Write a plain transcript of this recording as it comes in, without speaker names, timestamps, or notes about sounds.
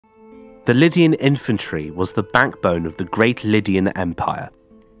The Lydian Infantry was the backbone of the great Lydian Empire.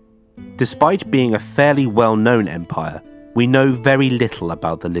 Despite being a fairly well-known empire, we know very little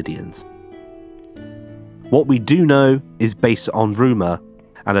about the Lydians. What we do know is based on rumour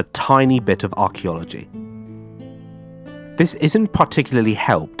and a tiny bit of archaeology. This isn't particularly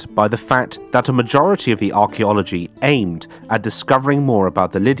helped by the fact that a majority of the archaeology aimed at discovering more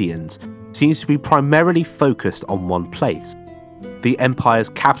about the Lydians seems to be primarily focused on one place, the empire's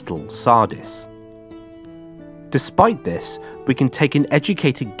capital, Sardis. Despite this, we can take an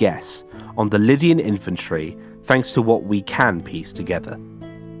educated guess on the Lydian infantry thanks to what we can piece together.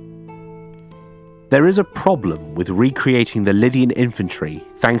 There is a problem with recreating the Lydian infantry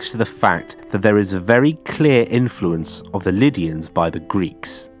thanks to the fact that there is a very clear influence of the Lydians by the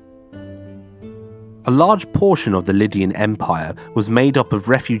Greeks. A large portion of the Lydian Empire was made up of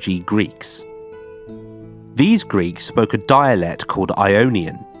refugee Greeks. These Greeks spoke a dialect called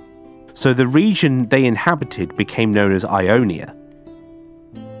Ionian, so the region they inhabited became known as Ionia.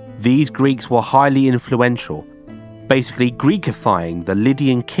 These Greeks were highly influential, basically Greekifying the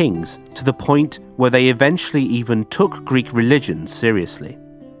Lydian kings to the point where they eventually even took Greek religion seriously.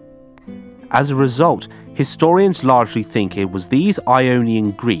 As a result, historians largely think it was these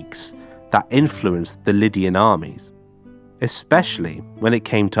Ionian Greeks that influenced the Lydian armies, especially when it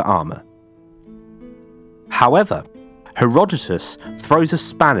came to armour. However, Herodotus throws a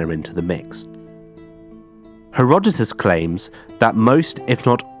spanner into the mix. Herodotus claims that most, if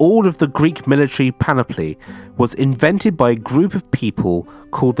not all, of the Greek military panoply was invented by a group of people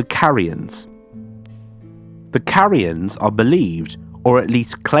called the Carians. The Carians are believed, or at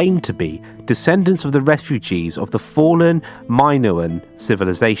least claimed to be, descendants of the refugees of the fallen Minoan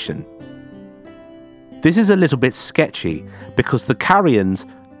civilization. This is a little bit sketchy because the Carians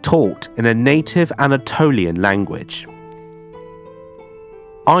talked in a native Anatolian language.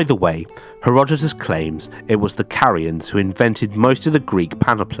 Either way, Herodotus claims it was the Carians who invented most of the Greek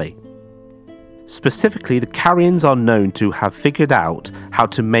panoply. Specifically, the Carians are known to have figured out how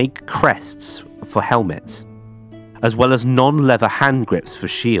to make crests for helmets, as well as non-leather hand grips for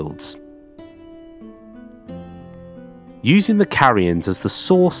shields. Using the Carians as the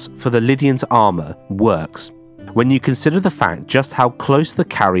source for the Lydians' armour works when you consider the fact just how close the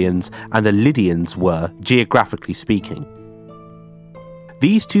Carians and the Lydians were geographically speaking.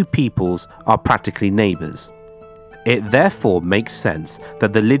 These two peoples are practically neighbours. It therefore makes sense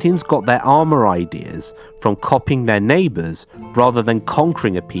that the Lydians got their armour ideas from copying their neighbours rather than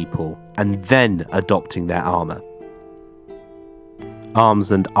conquering a people and then adopting their armour.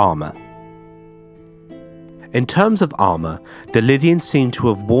 Arms and armour. In terms of armour, the Lydians seem to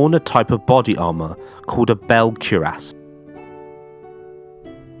have worn a type of body armour called a bell cuirass.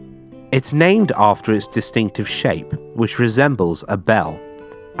 It's named after its distinctive shape, which resembles a bell,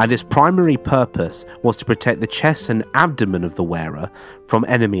 and its primary purpose was to protect the chest and abdomen of the wearer from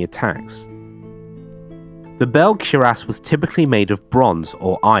enemy attacks. The bell cuirass was typically made of bronze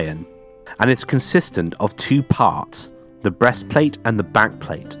or iron, and it's consistent of two parts, the breastplate and the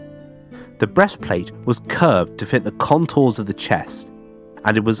backplate. The breastplate was curved to fit the contours of the chest,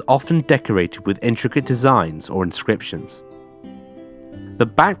 and it was often decorated with intricate designs or inscriptions. The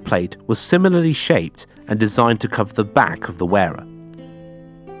backplate was similarly shaped and designed to cover the back of the wearer.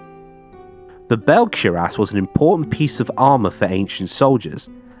 The bell cuirass was an important piece of armour for ancient soldiers,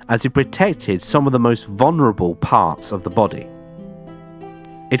 as it protected some of the most vulnerable parts of the body.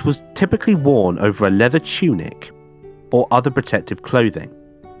 It was typically worn over a leather tunic or other protective clothing,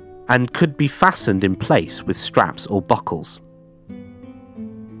 and could be fastened in place with straps or buckles.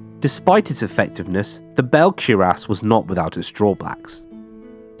 Despite its effectiveness, the bell cuirass was not without its drawbacks.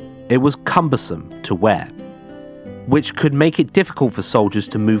 It was cumbersome to wear, which could make it difficult for soldiers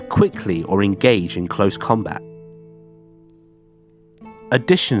to move quickly or engage in close combat.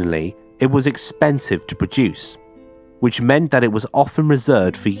 Additionally, it was expensive to produce, which meant that it was often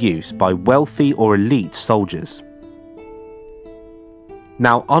reserved for use by wealthy or elite soldiers.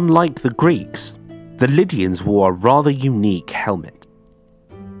 Now, unlike the Greeks, the Lydians wore a rather unique helmet.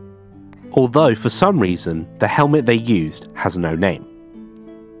 Although, for some reason, the helmet they used has no name.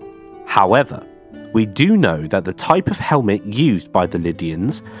 However, we do know that the type of helmet used by the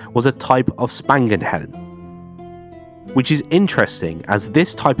Lydians was a type of Spangenhelm, which is interesting as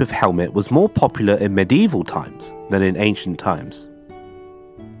this type of helmet was more popular in medieval times than in ancient times.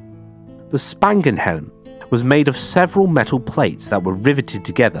 The Spangenhelm was made of several metal plates that were riveted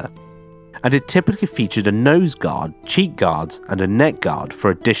together, and it typically featured a nose guard, cheek guards, and a neck guard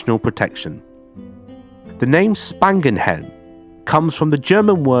for additional protection. The name Spangenhelm comes from the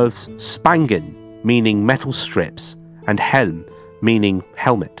German words Spangen, meaning metal strips, and Helm, meaning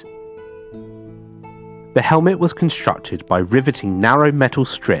helmet. The helmet was constructed by riveting narrow metal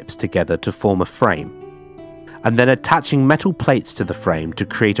strips together to form a frame, and then attaching metal plates to the frame to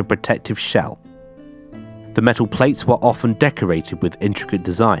create a protective shell. The metal plates were often decorated with intricate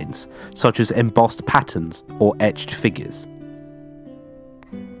designs, such as embossed patterns or etched figures.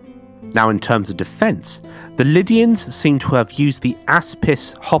 Now, in terms of defense, the Lydians seem to have used the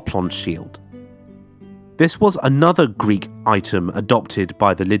Aspis Hoplon shield. This was another Greek item adopted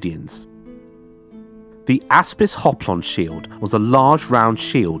by the Lydians. The Aspis Hoplon shield was a large round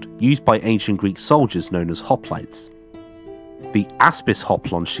shield used by ancient Greek soldiers known as Hoplites. The Aspis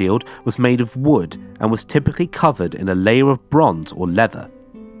Hoplon shield was made of wood and was typically covered in a layer of bronze or leather.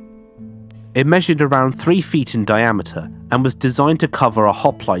 It measured around 3 feet in diameter and was designed to cover a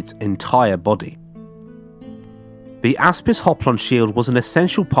hoplite's entire body. The Aspis Hoplon shield was an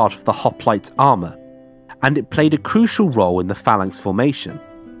essential part of the hoplite's armour, and it played a crucial role in the phalanx formation.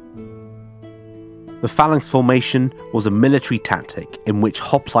 The phalanx formation was a military tactic in which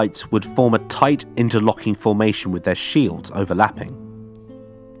hoplites would form a tight interlocking formation with their shields overlapping.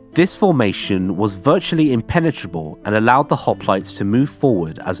 This formation was virtually impenetrable and allowed the hoplites to move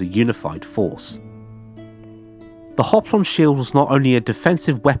forward as a unified force. The Hoplon shield was not only a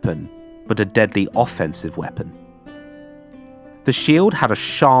defensive weapon, but a deadly offensive weapon. The shield had a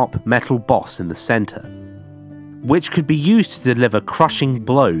sharp metal boss in the centre, which could be used to deliver crushing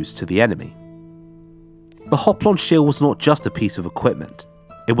blows to the enemy. The Hoplon shield was not just a piece of equipment,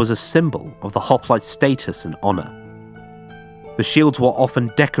 it was a symbol of the hoplite's status and honour. The shields were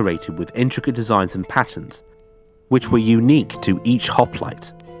often decorated with intricate designs and patterns, which were unique to each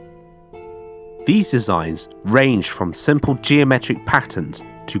hoplite. These designs ranged from simple geometric patterns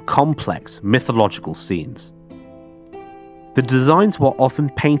to complex mythological scenes. The designs were often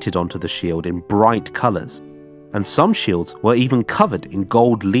painted onto the shield in bright colours, and some shields were even covered in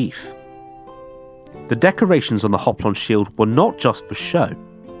gold leaf. The decorations on the Hoplon shield were not just for show,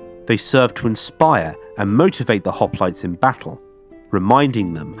 they served to inspire and motivate the hoplites in battle,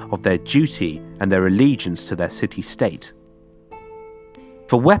 reminding them of their duty and their allegiance to their city-state.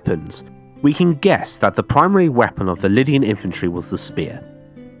 For weapons, we can guess that the primary weapon of the Lydian infantry was the spear.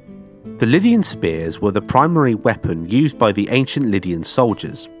 The Lydian spears were the primary weapon used by the ancient Lydian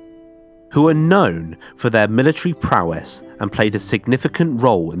soldiers, who are known for their military prowess and played a significant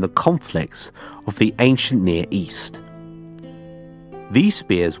role in the conflicts of the ancient Near East. These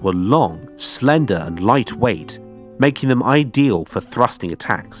spears were long, slender and lightweight, making them ideal for thrusting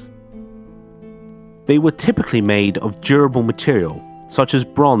attacks. They were typically made of durable material, such as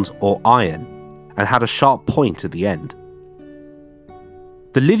bronze or iron, and had a sharp point at the end.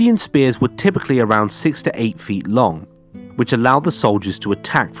 The Lydian spears were typically around 6 to 8 feet long, which allowed the soldiers to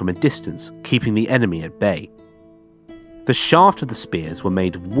attack from a distance, keeping the enemy at bay. The shaft of the spears were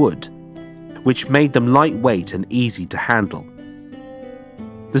made of wood, which made them lightweight and easy to handle.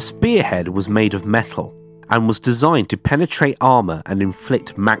 The spearhead was made of metal and was designed to penetrate armour and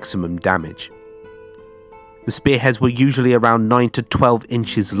inflict maximum damage. The spearheads were usually around 9 to 12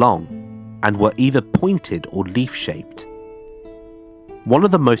 inches long and were either pointed or leaf-shaped. One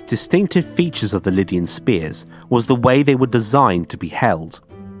of the most distinctive features of the Lydian spears was the way they were designed to be held.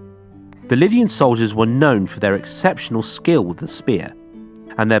 The Lydian soldiers were known for their exceptional skill with the spear,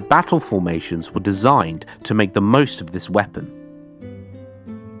 and their battle formations were designed to make the most of this weapon.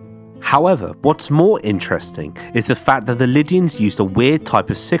 However, what's more interesting is the fact that the Lydians used a weird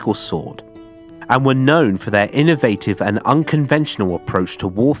type of sickle sword, and were known for their innovative and unconventional approach to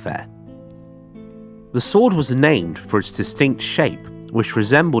warfare. The sword was named for its distinct shape, which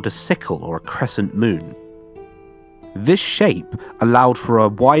resembled a sickle or a crescent moon. This shape allowed for a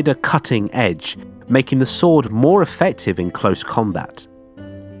wider cutting edge, making the sword more effective in close combat.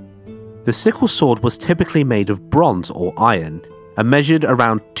 The sickle sword was typically made of bronze or iron, and measured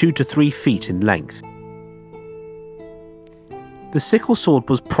around 2 to 3 feet in length. The sickle sword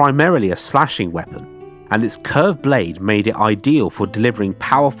was primarily a slashing weapon, and its curved blade made it ideal for delivering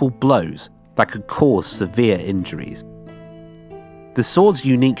powerful blows that could cause severe injuries. The sword's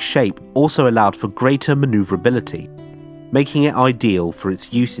unique shape also allowed for greater maneuverability, making it ideal for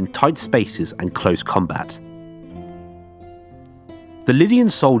its use in tight spaces and close combat. The Lydian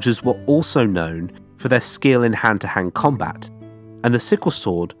soldiers were also known for their skill in hand-to-hand combat, and the sickle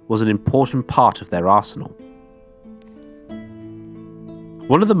sword was an important part of their arsenal.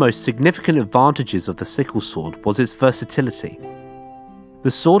 One of the most significant advantages of the sickle sword was its versatility.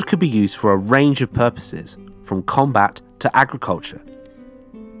 The sword could be used for a range of purposes, from combat to agriculture.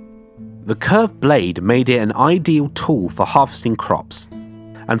 The curved blade made it an ideal tool for harvesting crops,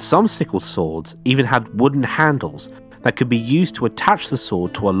 and some sickle swords even had wooden handles that could be used to attach the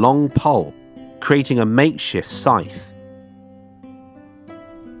sword to a long pole creating a makeshift scythe.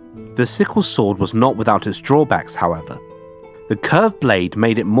 The sickle sword was not without its drawbacks, however. The curved blade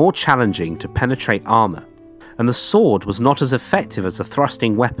made it more challenging to penetrate armour, and the sword was not as effective as a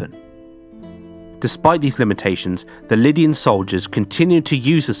thrusting weapon. Despite these limitations, the Lydian soldiers continued to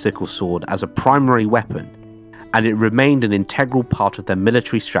use the sickle sword as a primary weapon, and it remained an integral part of their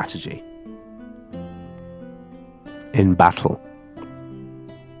military strategy. In battle.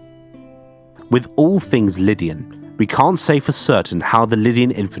 With all things Lydian, we can't say for certain how the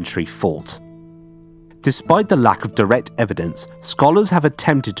Lydian infantry fought. Despite the lack of direct evidence, scholars have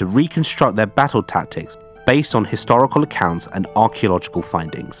attempted to reconstruct their battle tactics based on historical accounts and archaeological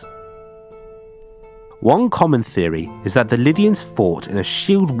findings. One common theory is that the Lydians fought in a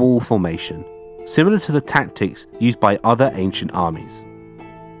shield wall formation, similar to the tactics used by other ancient armies.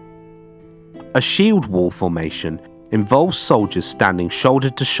 A shield wall formation involves soldiers standing shoulder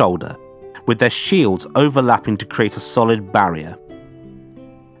to shoulder, with their shields overlapping to create a solid barrier.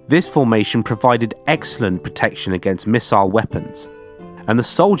 This formation provided excellent protection against missile weapons, and the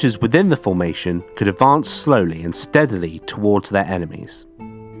soldiers within the formation could advance slowly and steadily towards their enemies.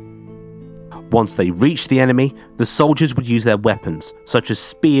 Once they reached the enemy, the soldiers would use their weapons, such as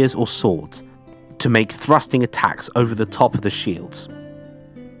spears or swords, to make thrusting attacks over the top of the shields.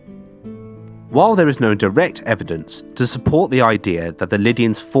 While there is no direct evidence to support the idea that the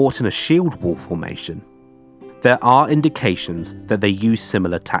Lydians fought in a shield wall formation, there are indications that they used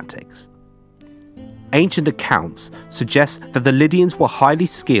similar tactics. Ancient accounts suggest that the Lydians were highly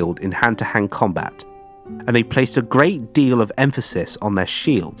skilled in hand-to-hand combat, and they placed a great deal of emphasis on their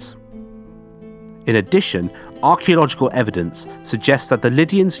shields. In addition, archaeological evidence suggests that the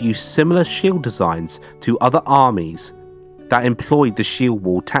Lydians used similar shield designs to other armies that employed the shield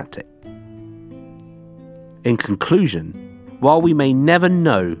wall tactic. In conclusion, while we may never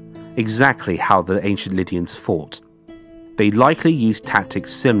know exactly how the ancient Lydians fought, they likely used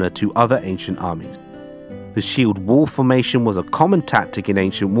tactics similar to other ancient armies. The shield wall formation was a common tactic in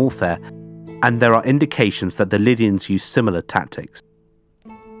ancient warfare, and there are indications that the Lydians used similar tactics.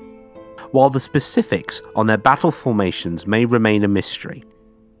 While the specifics on their battle formations may remain a mystery,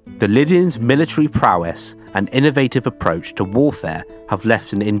 the Lydians' military prowess and innovative approach to warfare have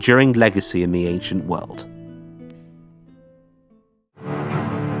left an enduring legacy in the ancient world.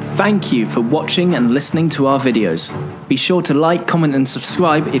 Thank you for watching and listening to our videos. Be sure to like, comment and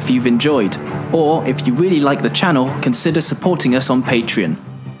subscribe if you've enjoyed, or if you really like the channel, consider supporting us on Patreon.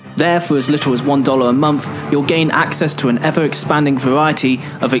 There, for as little as $1 a month, you'll gain access to an ever-expanding variety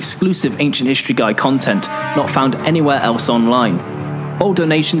of exclusive Ancient History Guide content not found anywhere else online. All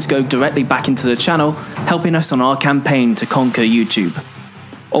donations go directly back into the channel, helping us on our campaign to conquer YouTube.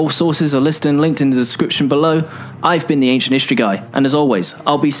 All sources are listed and linked in the description below. I've been the Ancient History Guy, and as always,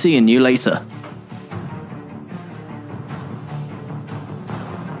 I'll be seeing you later.